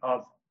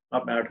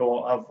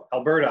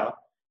Alberta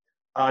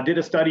did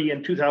a study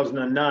in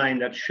 2009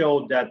 that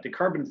showed that the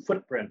carbon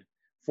footprint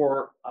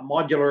for a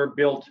modular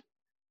built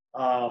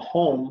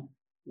home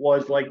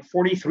was like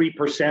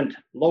 43%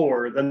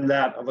 lower than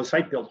that of a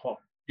site-built home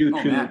due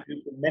to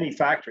many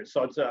factors.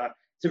 So it's a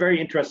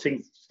very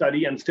interesting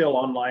study and still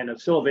online.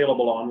 It's still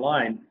available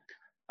online.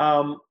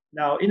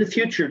 Now, in the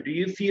future, do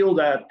you feel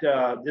that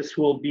this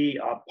will be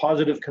a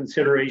positive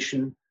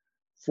consideration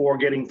for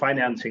getting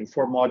financing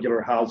for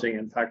modular housing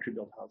and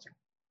factory-built housing?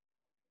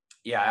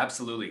 Yeah,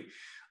 absolutely.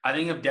 I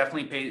think it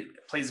definitely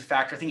plays a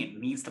factor. I think it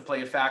needs to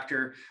play a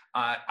factor.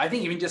 I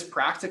think even just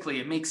practically,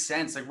 it makes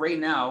sense. Like right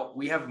now,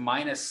 we have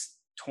minus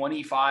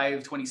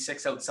 25,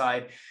 26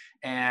 outside,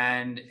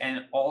 and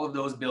all of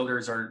those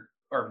builders or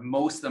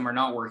most of them are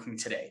not working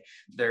today.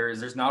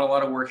 There's not a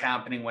lot of work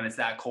happening when it's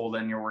that cold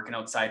and you're working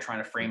outside trying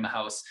to frame a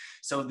house.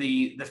 So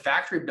the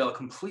factory built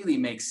completely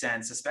makes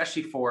sense,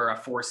 especially for a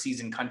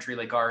 4-season country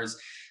like ours.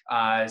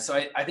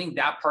 So I think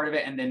that part of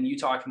it, and then you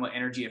talking about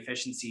energy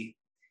efficiency,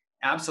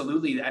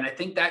 absolutely. And I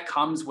think that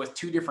comes with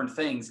two different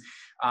things.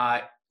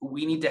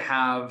 We need to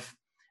have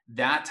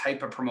that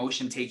type of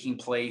promotion taking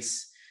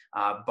place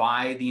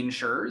by the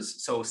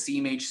insurers. So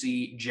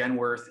CMHC,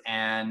 Genworth,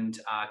 and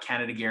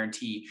Canada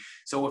Guarantee.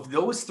 So if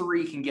those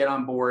three can get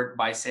on board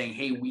by saying,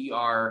 hey,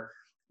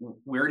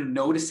 we're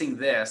noticing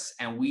this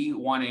and we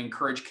want to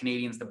encourage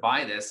Canadians to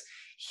buy this,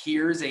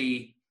 here's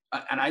and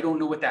I don't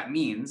know what that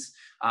means,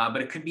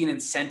 but it could be an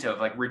incentive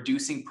like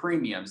reducing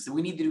premiums. So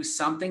we need to do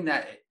something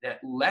that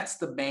lets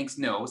the banks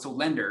know, so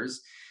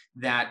lenders,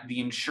 that the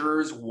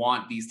insurers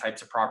want these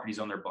types of properties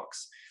on their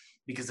books.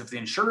 Because if the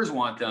insurers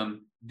want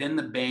them, then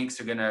the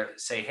banks are going to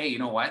say, hey, you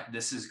know what?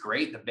 This is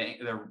great.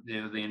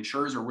 The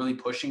insurers are really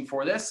pushing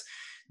for this.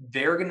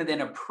 They're going to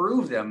then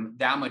approve them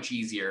that much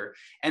easier.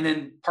 And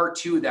then part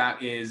two of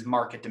that is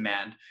market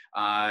demand.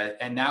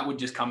 And that would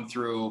just come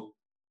through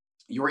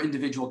your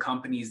individual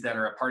companies that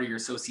are a part of your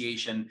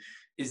association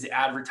is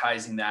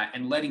advertising that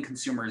and letting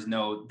consumers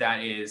know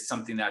that is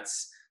something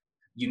that's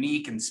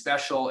unique and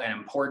special and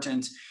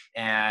important.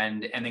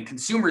 And then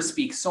consumers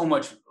speak so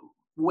much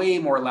way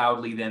more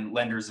loudly than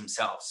lenders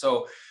themselves.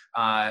 So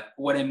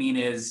what I mean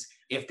is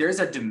if there's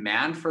a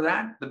demand for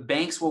that, the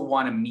banks will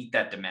want to meet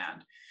that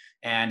demand.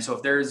 And so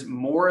if there's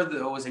more of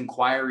those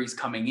inquiries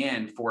coming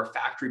in for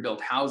factory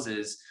built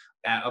houses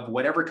of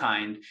whatever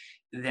kind,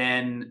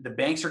 then the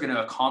banks are going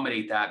to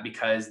accommodate that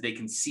because they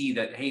can see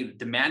that, hey, the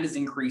demand is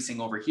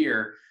increasing over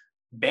here.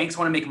 Banks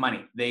want to make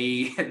money.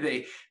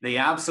 They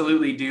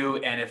absolutely do.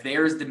 And if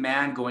there's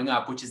demand going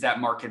up, which is that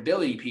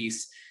marketability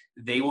piece,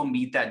 they will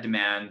meet that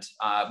demand.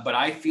 But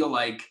I feel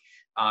like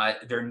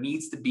there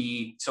needs to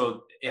be,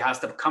 so it has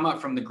to come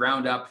up from the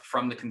ground up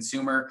from the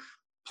consumer.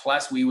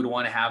 Plus we would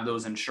want to have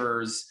those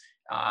insurers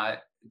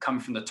come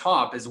from the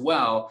top as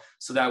well.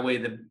 So that way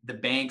the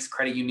banks,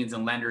 credit unions,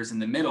 and lenders in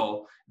the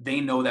middle, they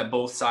know that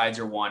both sides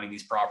are wanting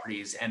these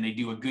properties and they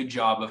do a good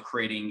job of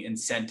creating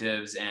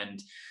incentives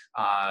and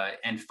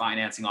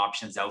financing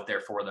options out there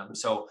for them.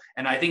 So,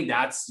 and I think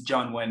that's,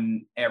 John,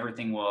 when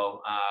everything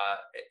will,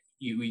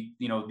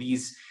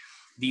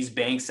 these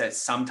banks that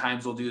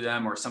sometimes will do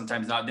them or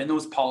sometimes not, then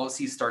those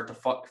policies start to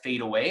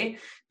fade away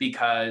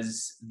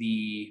because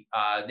the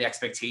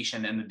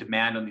expectation and the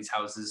demand on these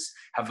houses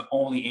have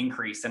only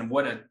increased. And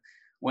what a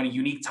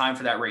unique time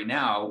for that right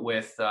now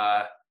with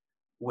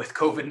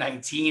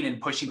COVID-19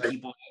 and pushing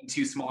people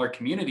into smaller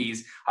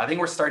communities. I think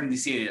we're starting to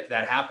see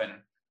that happen.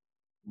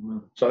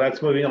 So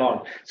that's moving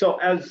along. So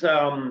as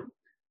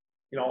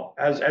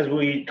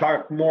we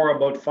talk more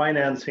about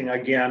financing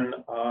again,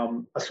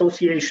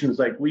 associations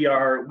like we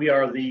are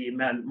the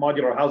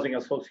Modular Housing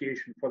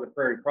Association for the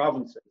Prairie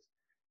Provinces,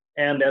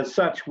 and as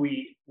such,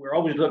 we're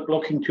always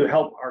looking to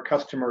help our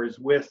customers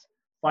with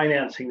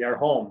financing their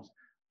homes.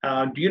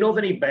 Do you know of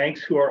any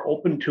banks who are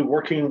open to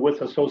working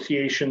with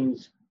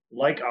associations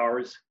like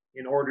ours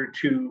in order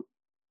to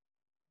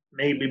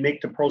maybe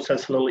make the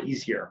process a little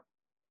easier?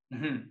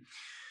 Mm-hmm.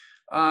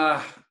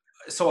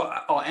 So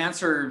I'll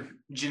answer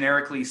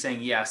generically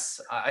saying yes.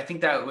 I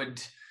think that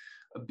would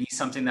be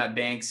something that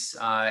banks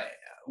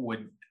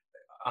would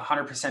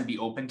 100% be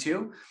open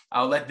to.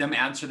 I'll let them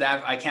answer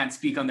that. I can't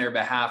speak on their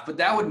behalf, but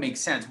that would make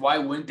sense. Why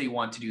wouldn't they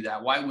want to do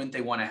that? Why wouldn't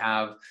they want to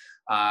have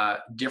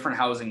different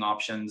housing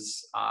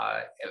options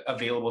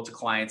available to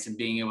clients and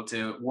being able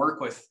to work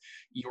with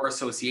your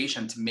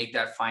association to make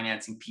that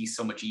financing piece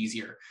so much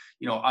easier?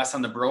 Us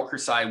on the broker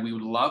side, we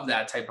would love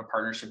that type of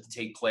partnership to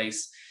take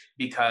place,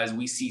 because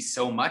we see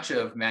so much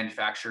of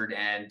manufactured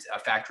and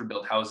factory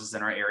built houses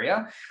in our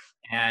area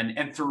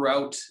and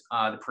throughout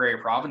the Prairie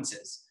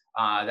provinces.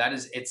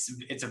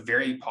 It's a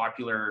very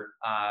popular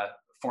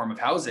form of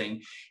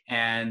housing.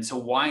 And so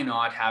why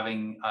not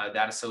having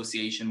that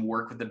association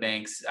work with the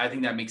banks? I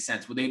think that makes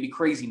sense. Would they be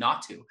crazy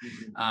not to?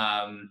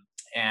 Mm-hmm.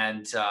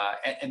 And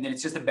then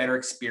it's just a better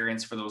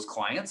experience for those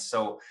clients.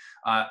 So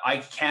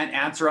I can't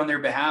answer on their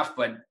behalf,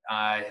 but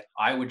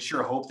I would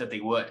sure hope that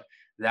they would.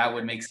 That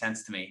would make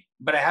sense to me.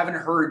 But I haven't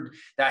heard,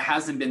 that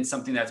hasn't been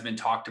something that's been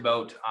talked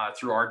about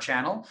through our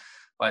channel.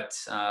 But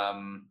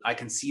I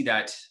can see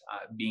that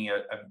being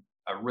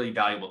a really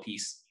valuable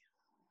piece.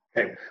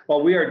 Okay.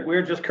 Well,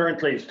 we're just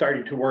currently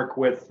starting to work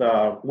with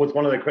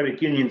one of the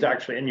credit unions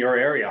actually in your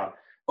area.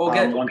 Oh,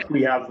 good.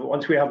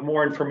 Once we have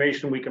more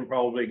information, we can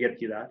probably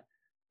get you that.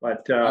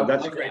 But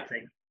that's a great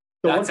thing.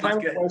 So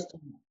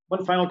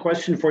one final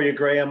question for you,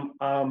 Graham.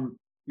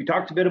 We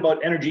talked a bit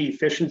about energy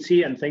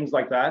efficiency and things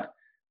like that.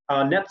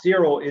 Net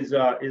zero is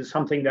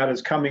something that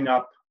is coming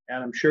up,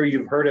 and I'm sure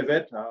you've heard of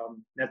it.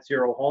 Net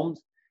zero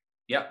homes.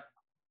 Yep.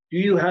 Do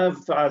you have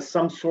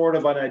some sort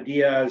of an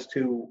idea as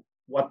to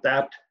what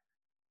that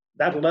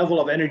level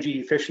of energy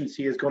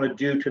efficiency is going to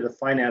do to the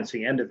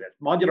financing end of it?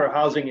 Modular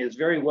housing is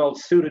very well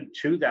suited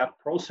to that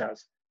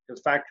process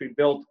because factory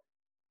built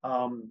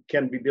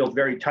can be built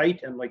very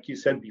tight and, like you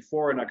said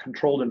before, in a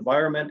controlled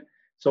environment.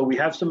 So we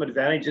have some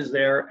advantages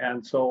there,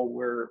 and so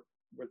we're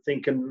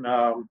thinking,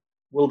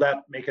 will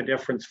that make a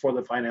difference for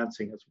the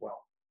financing as well?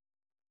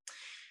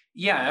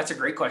 Yeah, that's a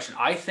great question.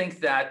 I think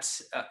that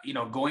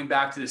going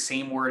back to the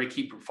same word I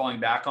keep falling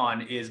back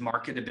on is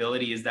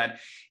marketability. Is that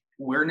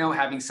we're now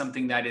having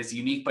something that is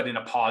unique, but in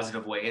a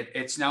positive way.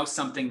 It's now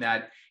something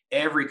that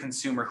every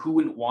consumer who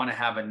wouldn't want to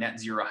have a net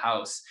zero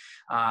house,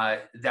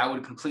 that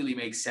would completely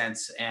make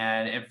sense.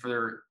 And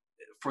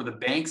for the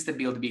banks to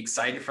be able to be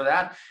excited for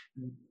that,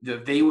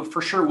 they would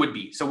for sure would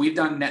be. So we've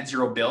done net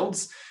zero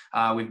builds.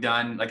 We've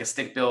done like a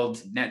stick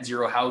build net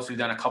zero house. We've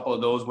done a couple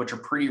of those, which are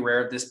pretty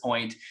rare at this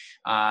point.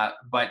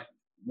 But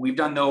we've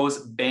done those.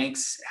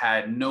 Banks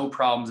had no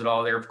problems at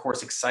all. They're of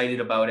course excited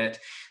about it,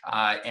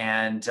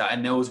 and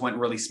those went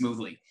really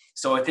smoothly.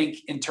 So I think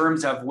in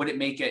terms of would it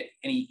make it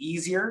any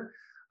easier?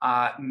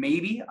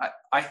 Maybe.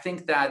 I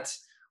think that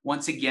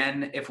once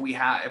again, if we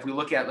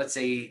look at, let's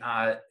say,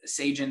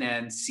 Sagen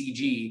and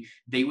CG,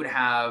 they would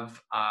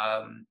have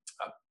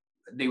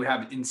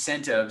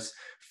incentives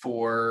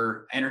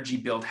for energy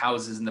built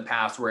houses in the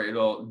past where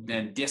it'll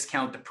then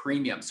discount the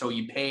premium. So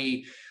you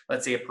pay,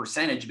 let's say, a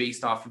percentage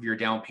based off of your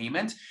down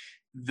payment.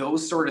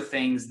 Those sort of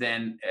things,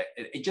 then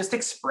it just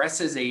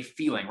expresses a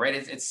feeling, right?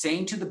 It's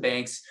saying to the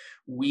banks,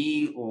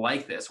 we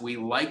like this. We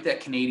like that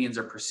Canadians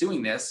are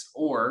pursuing this,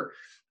 or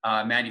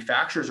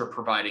manufacturers are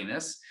providing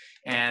this.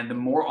 And the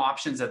more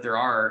options that there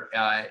are,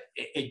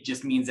 it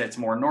just means that it's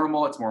more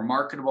normal, it's more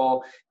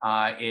marketable.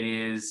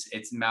 It's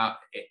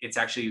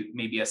actually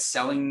maybe a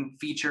selling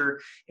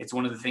feature. It's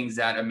one of the things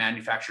that a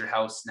manufactured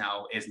house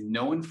now is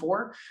known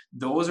for.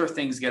 Those are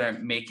things going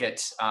to make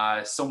it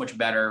so much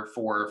better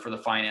for the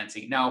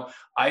financing. Now,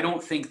 I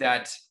don't think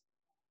that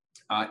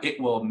it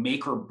will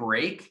make or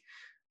break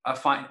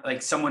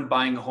like someone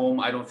buying a home.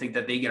 I don't think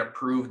that they get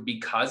approved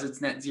because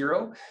it's net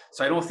zero.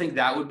 So I don't think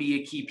that would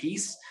be a key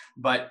piece.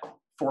 But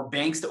for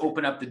banks to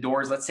open up the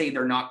doors, let's say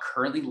they're not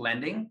currently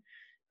lending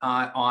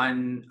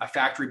on a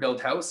factory built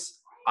house,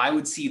 I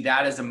would see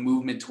that as a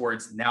movement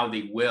towards now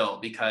they will,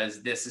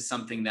 because this is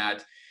something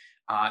that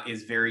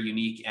is very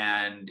unique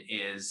and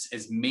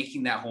is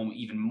making that home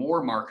even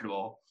more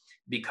marketable,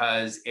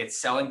 because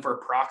it's selling for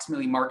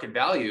approximately market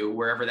value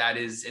wherever that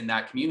is in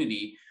that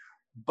community,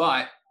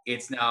 but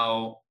it's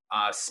now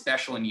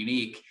special and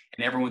unique,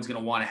 and everyone's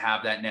going to want to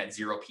have that net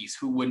zero piece.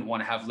 Who wouldn't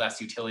want to have less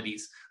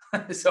utilities?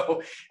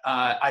 So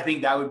I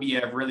think that would be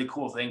a really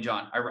cool thing,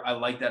 John. I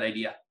like that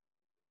idea.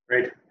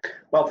 Great.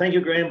 Well, thank you,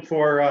 Graham,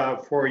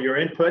 for your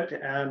input,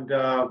 and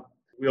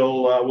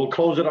we'll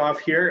close it off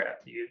here.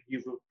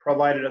 You've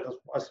provided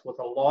us with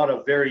a lot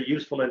of very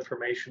useful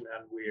information,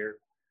 and we're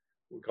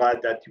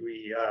glad that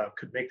we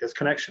could make this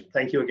connection.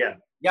 Thank you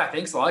again. Yeah,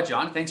 thanks a lot,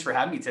 John. Thanks for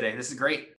having me today. This is great.